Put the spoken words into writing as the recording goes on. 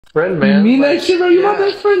friend, man. You mean Like, that shit, bro? You my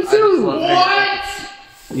best friend too. What?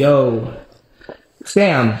 Yo,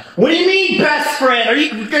 Sam. What do you mean, best friend? Are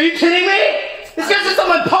you kidding me? This guy's just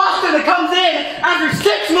some imposter that comes in after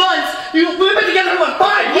 6 months. We've been together for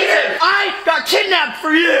 5 years. I got kidnapped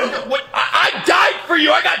for you. What? I died for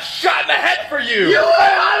you. I got shot in the head for you.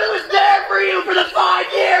 I was there for you for the 5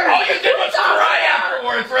 years. All you did was cry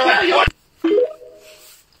afterwards for like 20.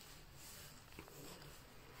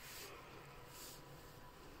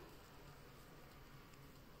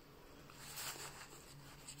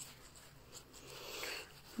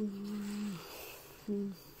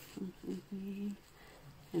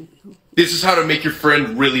 This is how to make your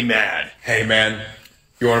friend really mad. Hey man,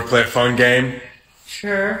 you want to play a fun game?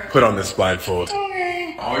 Sure. Put on this blindfold.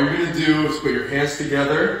 Okay. All you're gonna do is put your hands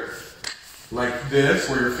together like this,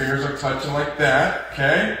 where your fingers are touching like that,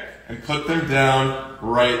 okay? And put them down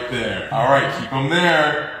right there. All right, keep them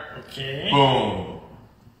there. Okay. Boom.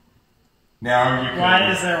 Now you can...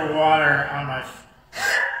 Why is there water on my...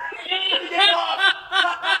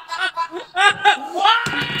 What?